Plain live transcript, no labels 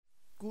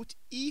Good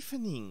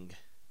evening.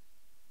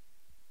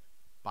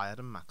 By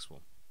Adam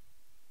Maxwell.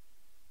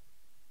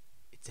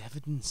 It's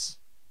evidence,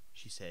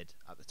 she said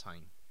at the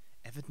time.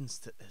 Evidence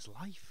that there's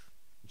life.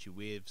 And she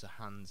waves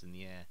her hands in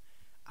the air.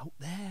 Out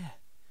there.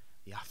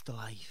 The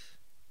afterlife.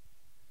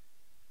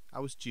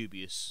 I was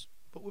dubious,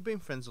 but we've been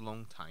friends a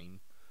long time.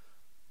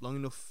 Long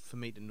enough for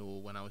me to know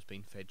when I was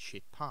being fed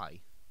shit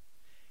pie.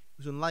 It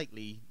was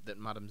unlikely that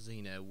Madame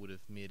Zena would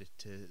have made it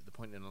to the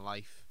point in her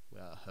life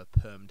where her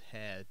permed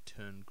hair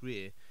turned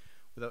grey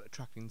without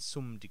attracting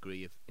some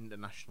degree of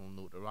international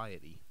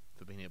notoriety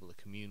for being able to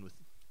commune with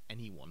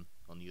anyone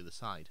on the other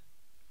side.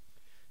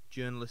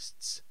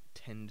 Journalists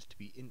tend to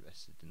be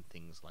interested in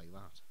things like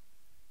that.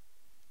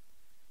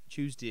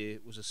 Tuesday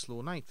was a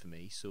slow night for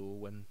me, so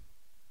when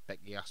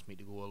Becky asked me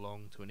to go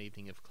along to an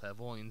evening of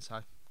clairvoyance,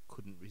 I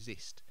couldn't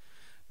resist.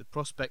 The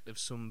prospect of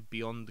some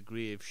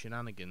beyond-the-grave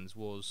shenanigans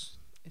was,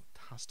 it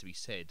has to be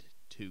said,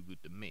 too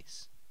good to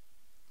miss.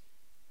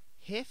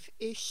 "Half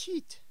a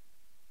sheet,"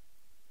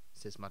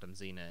 says Madame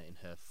Zena in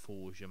her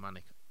faux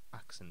Germanic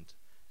accent,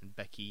 and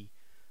Becky,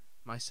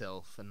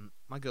 myself, and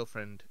my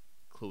girlfriend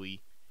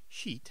Chloe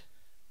sheet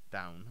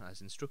down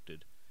as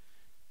instructed.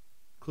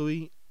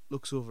 Chloe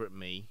looks over at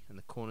me, and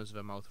the corners of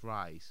her mouth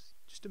rise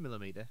just a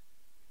millimetre,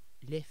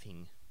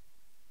 laughing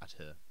at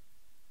her.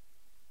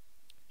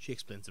 She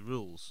explains the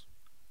rules,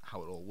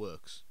 how it all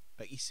works.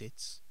 Becky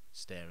sits,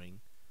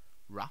 staring,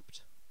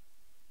 rapt.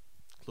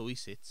 Chloe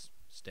sits,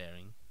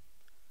 staring,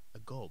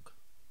 agog.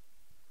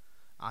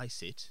 I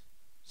sit,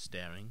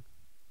 staring,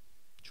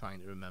 trying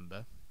to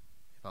remember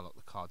if I lock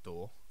the car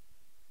door.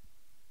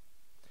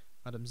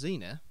 Madame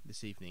Zena,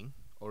 this evening,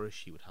 or as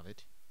she would have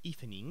it,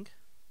 evening,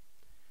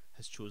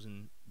 has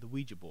chosen the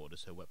Ouija board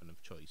as her weapon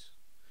of choice.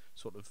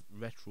 Sort of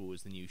retro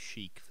is the new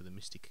chic for the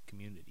mystic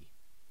community.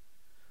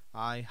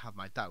 I have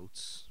my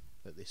doubts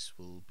that this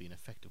will be an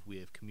effective way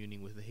of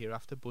communing with the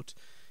hereafter, but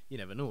you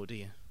never know, do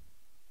you?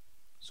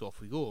 So off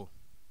we go.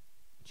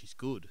 She's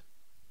good.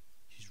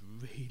 She's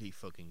really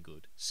fucking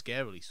good.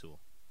 Scarily so.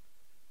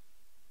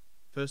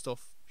 First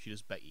off, she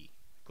does Becky.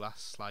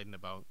 Glass sliding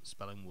about,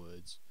 spelling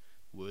words.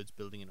 Words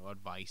building into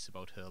advice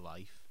about her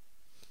life.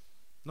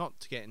 Not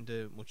to get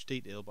into much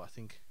detail, but I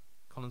think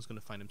Colin's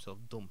going to find himself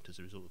dumped as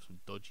a result of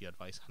some dodgy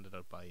advice handed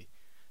out by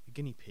a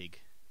guinea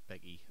pig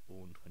Becky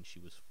owned when she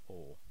was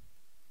 4.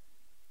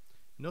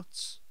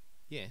 Nuts,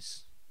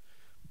 yes,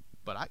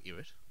 but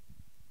accurate.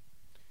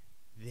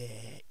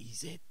 "There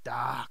is a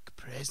dark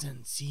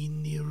presence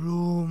in the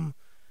room,"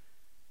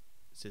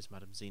 says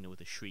Madame Zena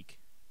with a shriek.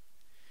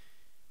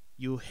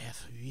 "You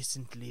have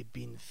recently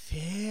been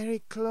very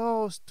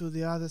close to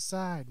the other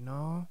side,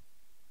 no?"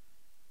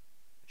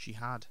 She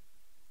had.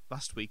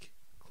 Last week,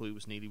 Chloe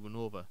was nearly run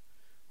over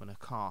when her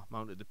car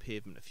mounted the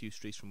pavement a few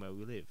streets from where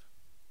we live.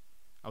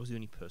 I was the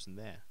only person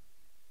there.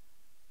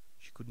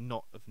 She could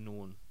not have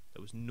known.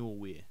 There was no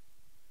way.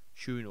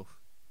 Sure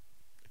enough,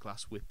 the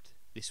glass whipped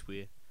this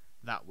way,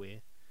 that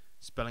way,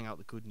 spelling out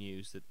the good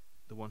news that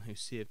the one who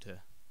saved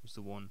her was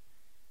the one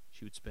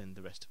she would spend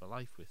the rest of her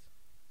life with.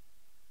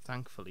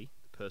 Thankfully,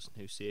 the person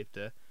who saved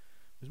her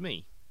was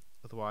me.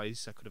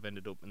 Otherwise, I could have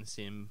ended up in the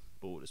same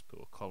boat as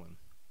poor Colin.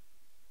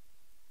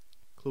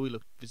 Chloe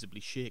looked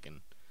visibly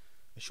shaken,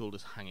 her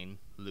shoulders hanging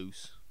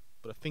loose,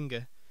 but her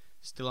finger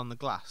still on the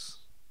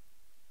glass,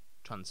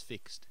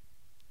 transfixed.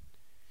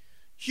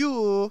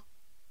 "You,"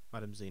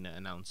 Madame Zena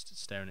announced,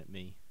 staring at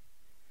me.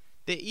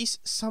 "There is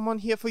someone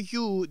here for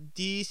you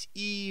this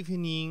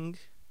evening."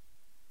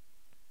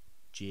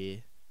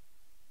 J-A-M-I-E,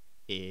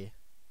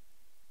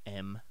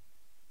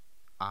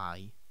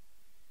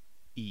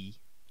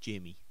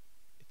 Jamie,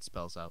 it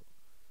spells out.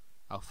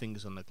 Our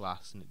fingers on the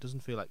glass, and it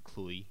doesn't feel like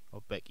Chloe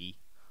or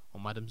Becky or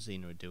Madame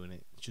Zena are doing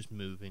it. It's just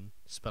moving,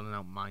 spelling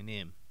out my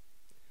name.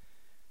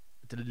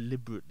 I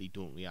deliberately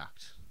don't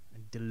react,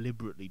 and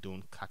deliberately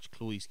don't catch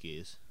Chloe's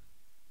gaze.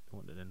 I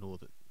wanted to know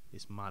that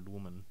this mad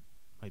woman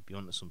might be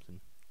onto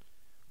something.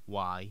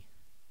 Y-O-U.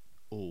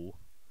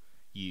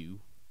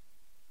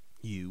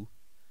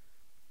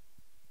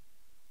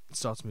 It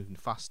starts moving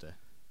faster.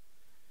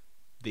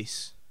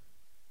 "This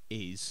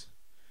is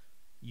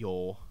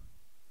your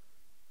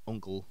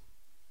Uncle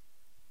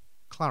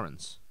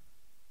Clarence."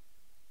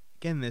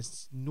 Again,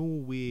 there's no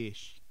way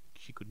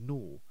she could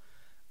know.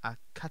 I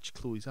catch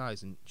Chloe's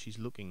eyes and she's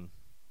looking,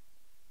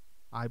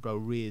 eyebrow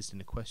raised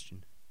in a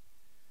question.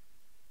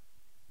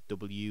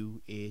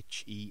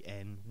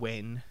 W-H-E-N,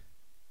 when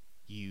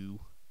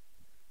you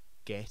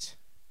get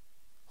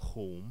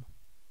home.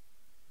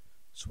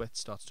 Sweat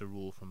starts to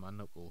roll from my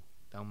knuckle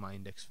down my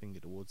index finger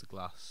towards the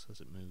glass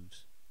as it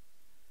moves.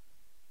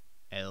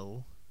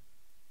 L-O-O-K,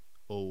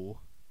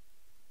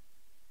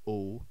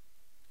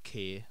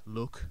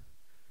 look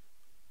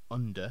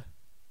under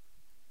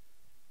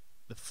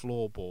the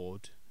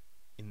floorboard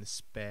in the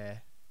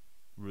spare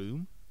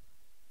room.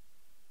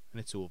 And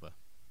it's over.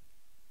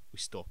 We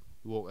stop.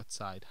 We walk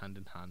outside hand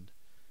in hand.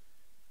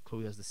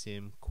 Chloe has the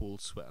same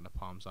cold sweat on her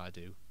palms I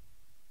do.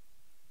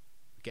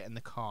 We get in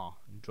the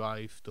car and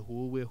drive the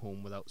whole way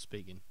home without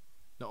speaking.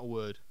 Not a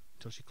word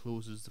until she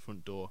closes the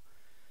front door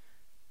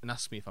and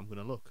asks me if I'm going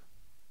to look.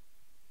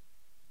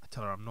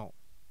 tell her I'm not.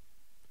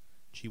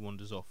 She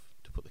wanders off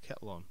to put the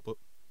kettle on, but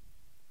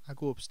I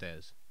go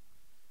upstairs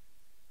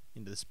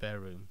into the spare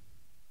room,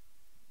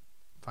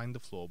 find the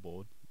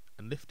floorboard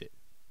and lift it.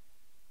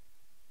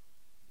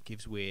 It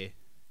gives way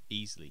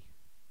easily,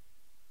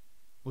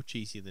 much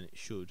easier than it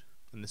should,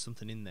 and there's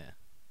something in there.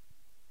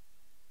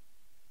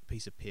 A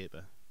piece of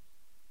paper.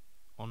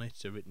 On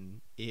it are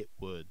written 8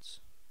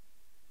 words.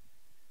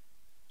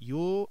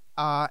 You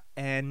are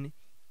an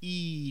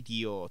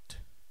idiot.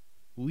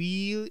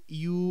 Will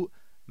you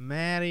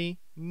marry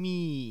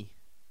me?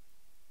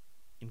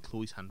 In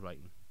Chloe's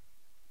handwriting.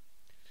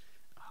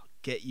 I'll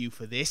get you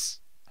for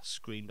this, I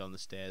screamed down the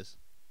stairs,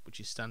 but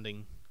she's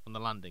standing on the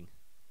landing.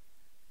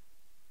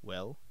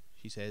 Well,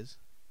 she says,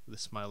 with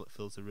a smile that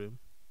fills the room.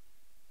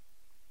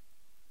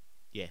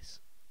 Yes.